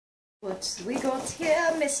What we got here,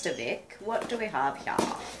 Mr. Vic? What do we have here?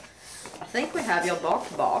 I think we have your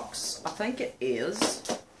Barkbox. I think it is.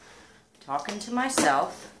 Talking to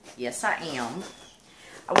myself. Yes, I am.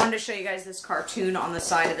 I wanted to show you guys this cartoon on the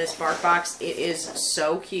side of this Barkbox. It is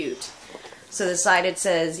so cute. So the side it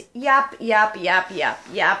says, yap, yap, yap, yap,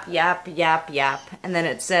 yap, yap, yap, yap. And then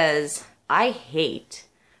it says, I hate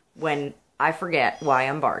when I forget why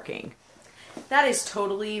I'm barking. That is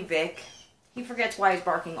totally Vic. He forgets why he's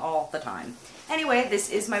barking all the time. Anyway, this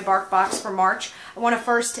is my Barkbox for March. I want to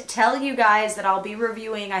first tell you guys that I'll be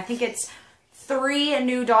reviewing, I think it's 3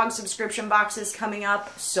 new dog subscription boxes coming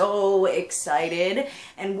up. So excited.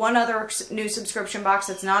 And 1 other new subscription box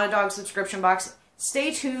that's not a dog subscription box.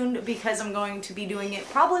 Stay tuned because I'm going to be doing it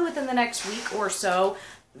probably within the next week or so.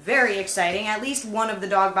 Very exciting. At least 1 of the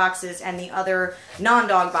dog boxes and the other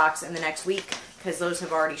non-dog box in the next week, because those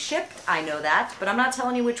have already shipped. I know that, but I'm not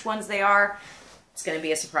telling you which ones they are. It's going to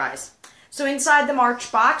be a surprise. So inside the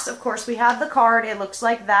March box, of course, we have the card. It looks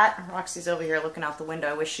like that. Roxy's over here looking out the window.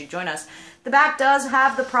 I wish she'd join us. The back does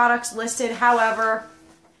have the products listed. However,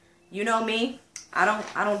 you know me. I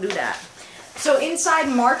don't do that. So inside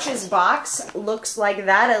March's box looks like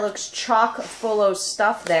that. It looks chock full of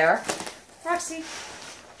stuff there. Roxy,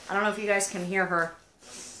 I don't know if you guys can hear her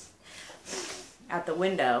at the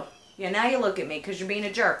window. Yeah, now you look at me because you're being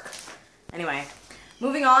a jerk. Anyway,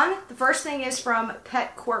 moving on. The first thing is from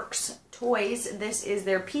Pet Quirks Toys. This is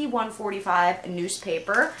their P145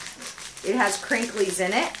 newspaper. It has crinklies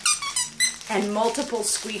in it and multiple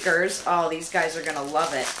squeakers. Oh, these guys are going to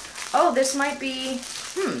love it. Oh, this might be,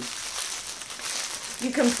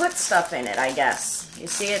 you can put stuff in it, I guess. You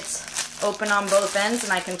see it's open on both ends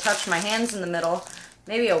and I can touch my hands in the middle.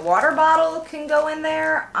 Maybe a water bottle can go in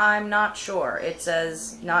there. I'm not sure. It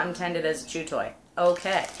says not intended as a chew toy.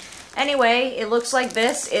 Okay. Anyway, it looks like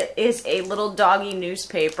this. It is a little doggy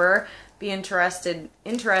newspaper. Be interesting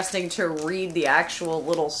to read the actual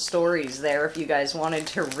little stories there if you guys wanted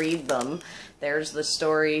to read them. There's the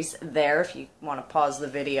stories there if you want to pause the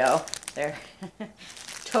video. They're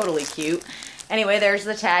totally cute. Anyway, there's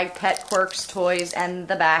the tag, Pet Quirks Toys, and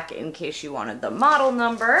the back in case you wanted the model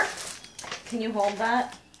number. Can you hold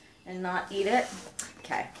that and not eat it?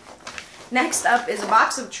 Okay. Next up is a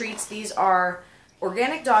box of treats. These are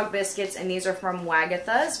organic dog biscuits, and these are from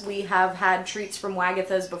Wagatha's. We have had treats from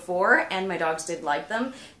Wagatha's before, and my dogs did like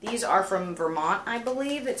them. These are from Vermont, I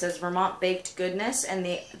believe. It says Vermont Baked Goodness, and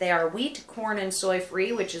they are wheat, corn, and soy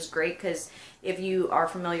free, which is great because if you are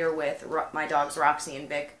familiar with my dogs Roxy and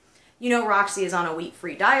Vic, you know Roxy is on a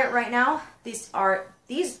wheat-free diet right now. This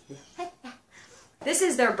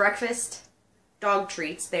is their breakfast dog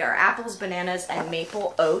treats. They are apples, bananas, and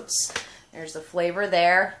maple oats. There's the flavor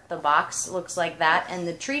there. The box looks like that. And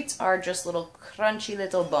the treats are just little crunchy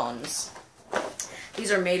little bones.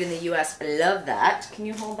 These are made in the US. I love that. Can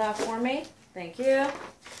you hold that for me? Thank you.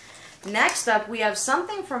 Next up, we have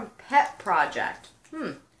something from Pet Project.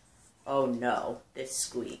 Oh no, this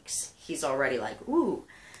squeaks. He's already like, ooh,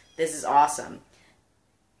 this is awesome.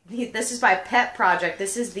 This is by Pet Project.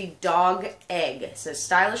 This is the dog egg. It says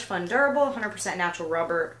stylish, fun, durable, 100% natural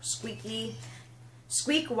rubber, squeak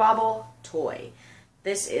wobble toy.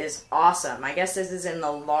 This is awesome. I guess this is in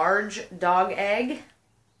the large dog egg.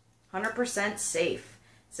 100% safe.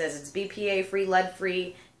 It says it's BPA free, lead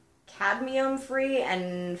free, cadmium free,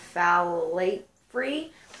 and phthalate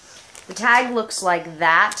free. The tag looks like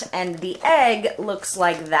that, and the egg looks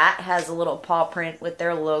like that. Has a little paw print with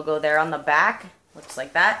their logo there on the back. Looks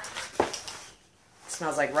like that.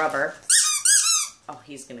 Smells like rubber. Oh,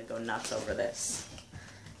 he's gonna go nuts over this.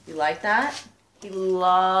 You like that? He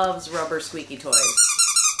loves rubber squeaky toys.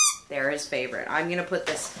 They're his favorite. I'm gonna put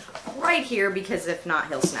this right here because if not,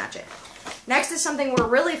 he'll snatch it. Next is something we're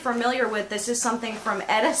really familiar with. This is something from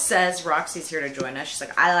Etta Says. Roxy's here to join us. She's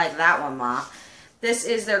like, I like that one, Ma. This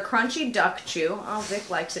is their Crunchy Duck Chew. Oh, Vic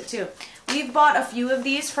likes it too. We've bought a few of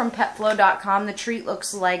these from petflow.com. The treat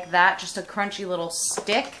looks like that, just a crunchy little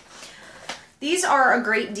stick. These are a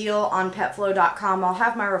great deal on petflow.com. I'll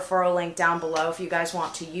have my referral link down below if you guys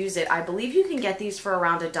want to use it. I believe you can get these for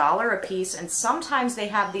around $1 a piece, and sometimes they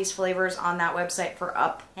have these flavors on that website for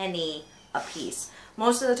a penny a piece.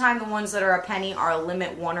 Most of the time, the ones that are a penny are a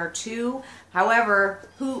limit 1 or 2. However,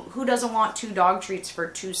 who doesn't want 2 dog treats for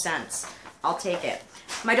 2 cents? I'll take it.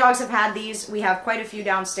 My dogs have had these. We have quite a few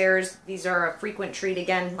downstairs. These are a frequent treat.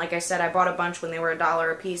 Again, like I said, I bought a bunch when they were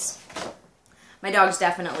 $1 a piece. My dogs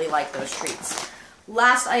definitely like those treats.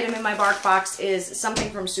 Last item in my Barkbox is something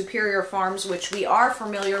from Superior Farms, which we are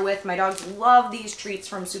familiar with. My dogs love these treats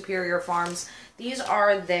from Superior Farms. These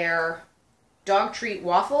are their dog treat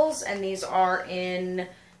waffles, and these are in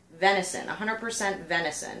venison, 100%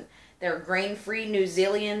 venison. They're grain-free New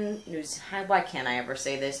Zealand, why can't I ever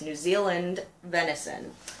say this? New Zealand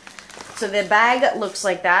venison. So the bag looks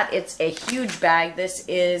like that. It's a huge bag. This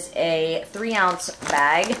is a 3-ounce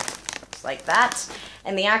bag. Looks like that.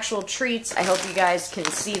 And the actual treats, I hope you guys can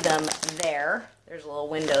see them there. There's a little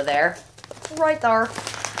window there. Right there.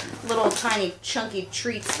 Little tiny chunky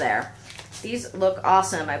treats there. These look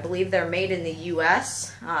awesome. I believe they're made in the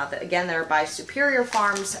U.S. Again, they're by Superior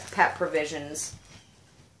Farms Pet Provisions.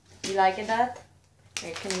 You liking that?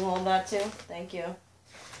 Here, can you hold that too? Thank you.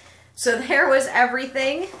 So there was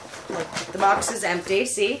everything. Look, the box is empty,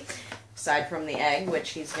 see? Aside from the egg,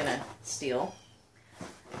 which he's gonna steal.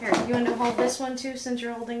 Here, you want to hold this one too, since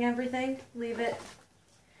you're holding everything? Leave it.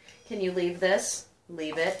 Can you leave this?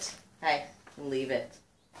 Leave it. Hey, leave it.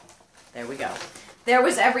 There we go. There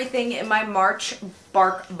was everything in my March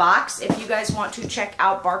Barkbox. If you guys want to check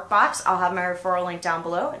out Barkbox, I'll have my referral link down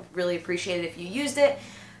below. I'd really appreciate it if you used it.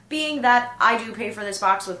 Being that I do pay for this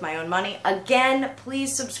box with my own money. Again,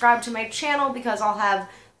 please subscribe to my channel because I'll have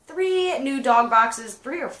 3 new dog boxes,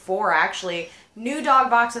 3 or 4 actually, new dog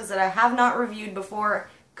boxes that I have not reviewed before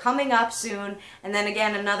coming up soon. And then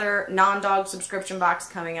again, another non-dog subscription box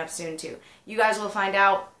coming up soon too. You guys will find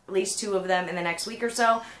out at least 2 of them in the next week or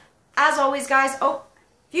so. As always, guys,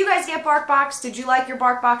 if you guys get Barkbox, did you like your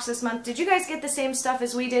Barkbox this month? Did you guys get the same stuff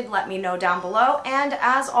as we did? Let me know down below. And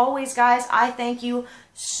as always, guys, I thank you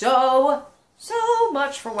so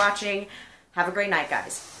much for watching. Have a great night,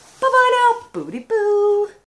 guys. Bye-bye now. Booty boo.